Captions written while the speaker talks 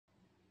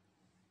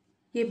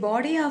A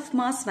body of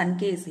mass 1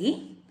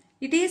 kg,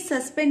 it is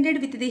suspended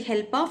with the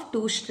help of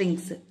two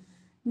strings,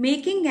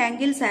 making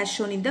angles as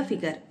shown in the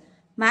figure.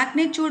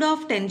 Magnitude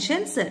of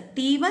tensions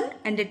T1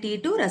 and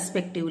T2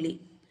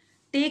 respectively.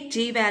 Take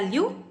G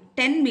value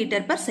 10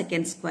 meter per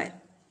second square.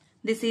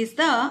 This is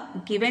the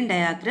given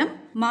diagram.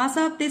 Mass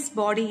of this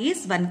body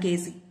is 1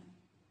 kg.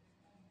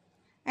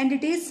 And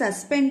it is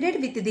suspended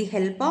with the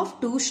help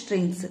of two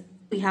strings.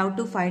 We have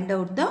to find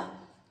out the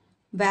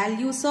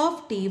values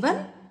of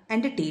T1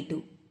 and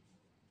T2.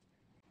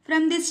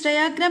 From this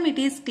diagram, it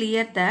is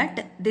clear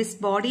that this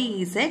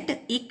body is at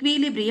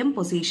equilibrium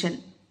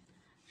position.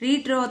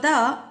 Redraw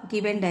the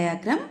given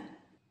diagram.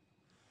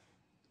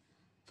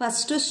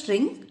 First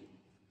string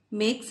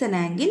makes an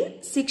angle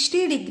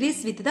 60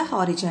 degrees with the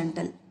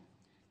horizontal.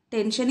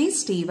 Tension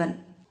is T1.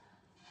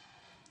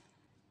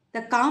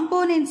 The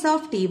components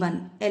of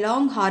T1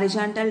 along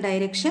horizontal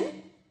direction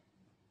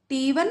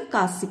T1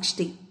 cos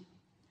 60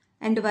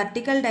 and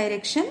vertical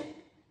direction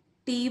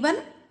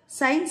T1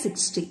 sin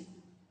 60.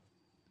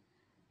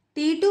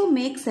 T2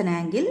 makes an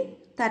angle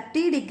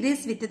 30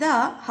 degrees with the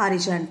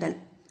horizontal.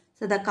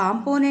 So the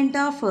component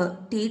of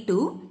T2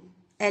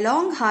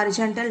 along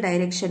horizontal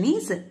direction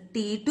is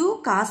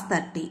T2 cos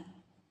 30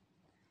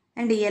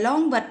 and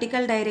along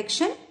vertical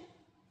direction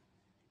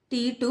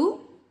T2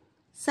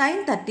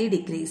 sin 30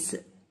 degrees.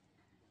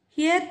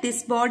 Here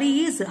this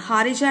body is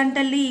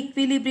horizontally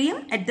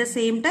equilibrium, at the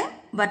same time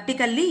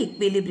vertically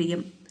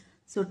equilibrium.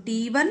 So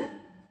T1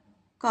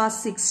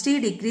 cos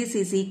 60 degrees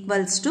is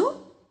equals to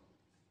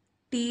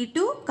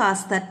T2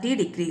 cos 30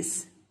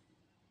 degrees.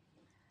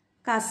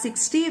 Cos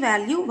 60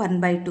 value 1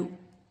 by 2.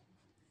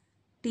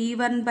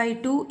 T1 by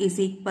 2 is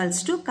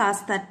equals to cos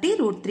 30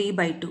 root 3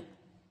 by 2.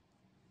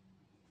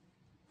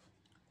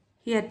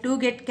 Here 2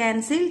 get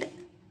cancelled.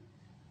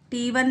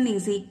 T1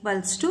 is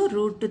equals to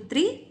root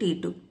 3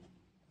 T2.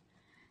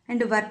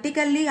 And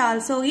vertically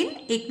also in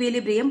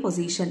equilibrium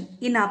position.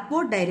 In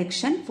upward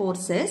direction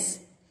forces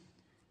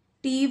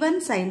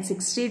T1 sin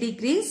 60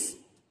 degrees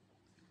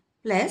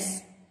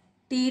plus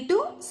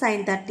T2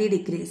 sin 30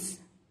 degrees.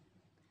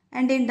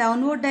 And in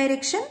downward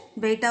direction,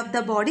 weight of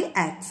the body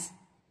acts,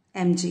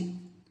 mg.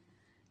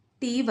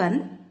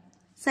 T1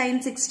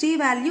 sin 60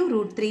 value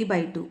root 3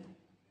 by 2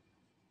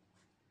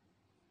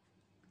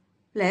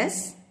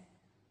 plus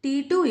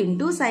T2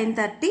 into sin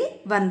 30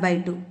 1 by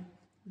 2.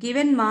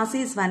 Given mass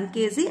is 1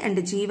 kg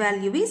and G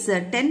value is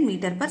 10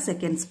 meter per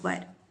second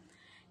square.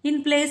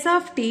 In place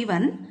of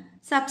T1,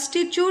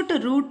 substitute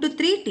root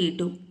 3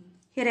 T2.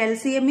 Here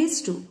LCM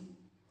is 2.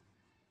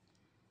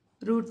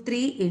 Root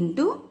 3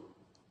 into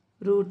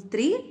root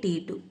 3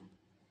 T2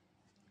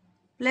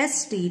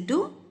 plus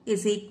T2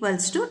 is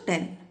equals to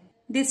 10.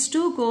 This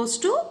 2 goes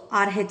to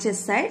RHS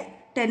side.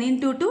 10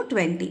 into 2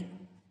 20.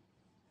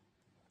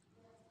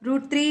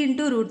 Root 3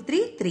 into root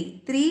 3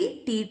 3.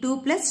 3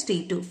 T2 plus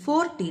T2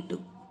 4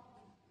 T2.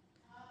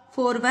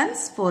 4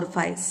 ones 4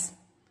 5s.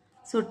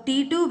 So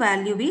T2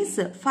 value is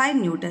 5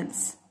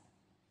 newtons.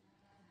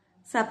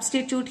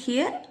 Substitute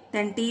here,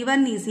 then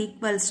T1 is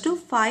equals to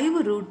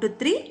 5 root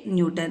 3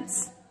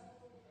 newtons.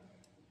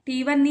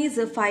 T1 is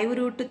 5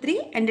 root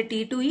 3 and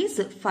T2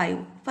 is 5.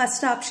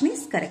 First option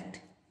is correct.